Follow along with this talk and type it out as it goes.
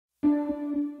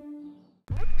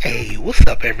Hey, what's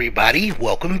up everybody?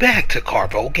 Welcome back to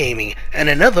Karpo Gaming and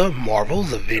another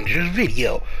Marvel's Avengers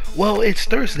video. Well, it's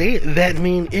Thursday, that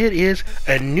means it is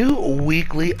a new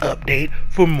weekly update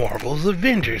for Marvel's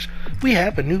Avengers. We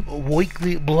have a new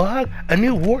weekly blog, a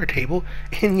new war table,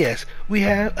 and yes, we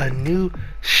have a new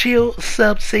Shield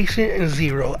Substation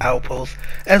Zero outpost,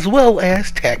 as well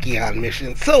as Tachyon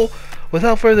missions. So,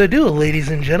 without further ado, ladies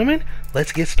and gentlemen,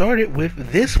 let's get started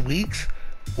with this week's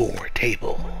war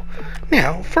table.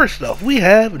 Now, first off, we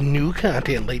have new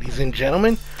content, ladies and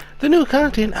gentlemen. The new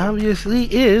content obviously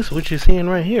is what you're seeing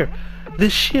right here, the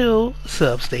Shield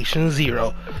Substation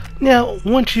Zero. Now,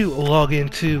 once you log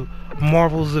into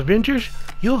Marvel's Avengers,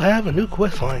 you'll have a new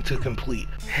quest line to complete.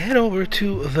 Head over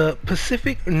to the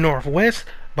Pacific Northwest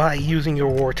by using your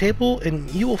war table, and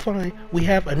you will find we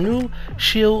have a new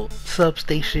Shield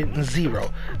Substation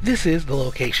Zero. This is the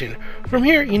location. From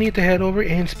here, you need to head over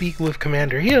and speak with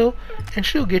Commander Hill, and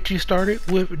she'll get you started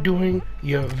with doing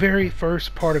your very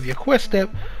first part of your quest step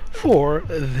for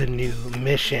the new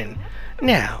mission.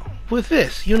 Now, with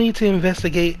this, you'll need to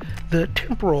investigate the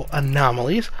temporal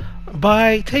anomalies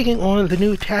by taking on the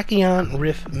new Tachyon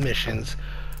Rift missions,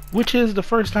 which is the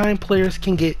first time players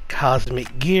can get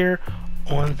cosmic gear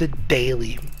on the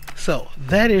daily. So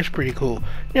that is pretty cool.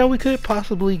 Now, we could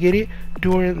possibly get it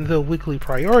during the weekly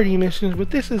priority missions,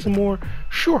 but this is a more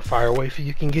surefire way for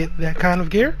you can get that kind of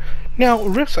gear. Now,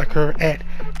 rifts occur at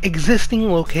existing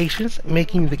locations,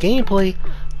 making the gameplay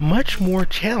much more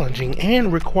challenging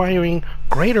and requiring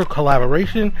greater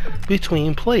collaboration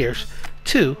between players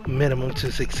to minimum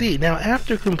to succeed. Now,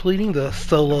 after completing the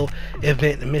solo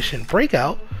event mission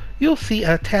breakout, you'll see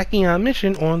a Tachyon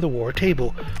mission on the war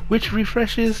table, which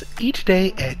refreshes each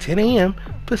day at 10 a.m.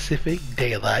 Pacific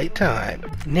Daylight Time.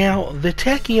 Now, the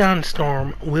Tachyon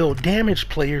storm will damage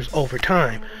players over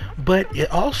time, but it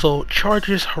also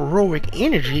charges heroic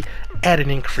energy at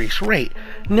an increased rate.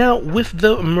 Now, with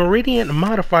the Meridian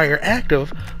modifier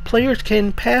active, players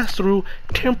can pass through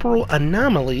temporal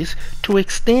anomalies to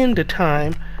extend the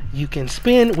time you can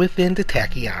spend within the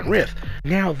Tachyon Rift.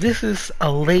 Now, this is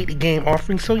a late game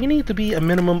offering, so you need to be a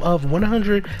minimum of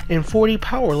 140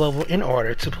 power level in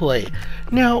order to play.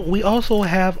 Now, we also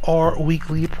have our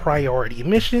weekly priority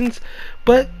missions,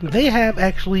 but they have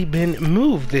actually been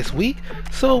moved this week,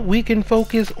 so we can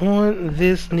focus on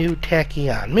this new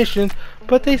Tachyon mission,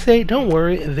 but they say don't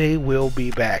worry, they will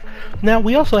be back. Now,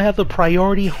 we also have the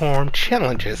priority harm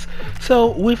challenges.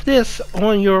 So with this,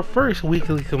 on your first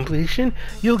weekly completion,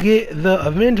 you'll get the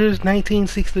Avengers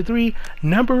 1963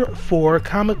 number 4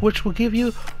 comic, which will give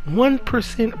you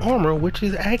 1% armor, which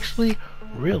is actually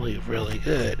really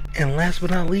good. And last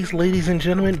but not least, ladies and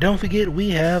gentlemen, don't forget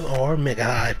we have our Mega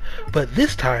Hive, but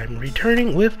this time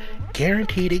returning with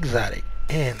guaranteed exotic,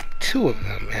 and 2 of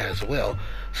them as well.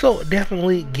 So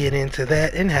definitely get into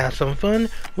that and have some fun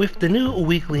with the new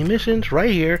weekly missions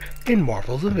right here in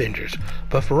Marvel's Avengers.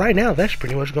 But for right now, that's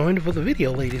pretty much going for the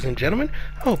video, ladies and gentlemen.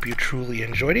 I hope you truly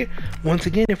enjoyed it. Once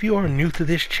again, if you are new to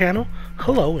this channel,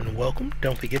 hello and welcome.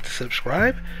 Don't forget to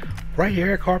subscribe. Right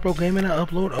here at Karpo Gaming, I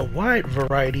upload a wide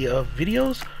variety of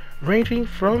videos ranging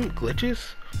from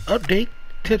glitches, update,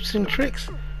 tips and tricks,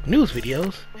 news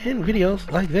videos, and videos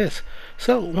like this.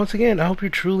 So once again, I hope you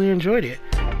truly enjoyed it.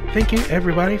 Thank you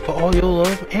everybody for all your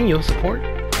love and your support,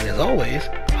 and as always,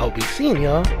 I'll be seeing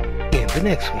y'all in the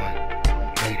next one.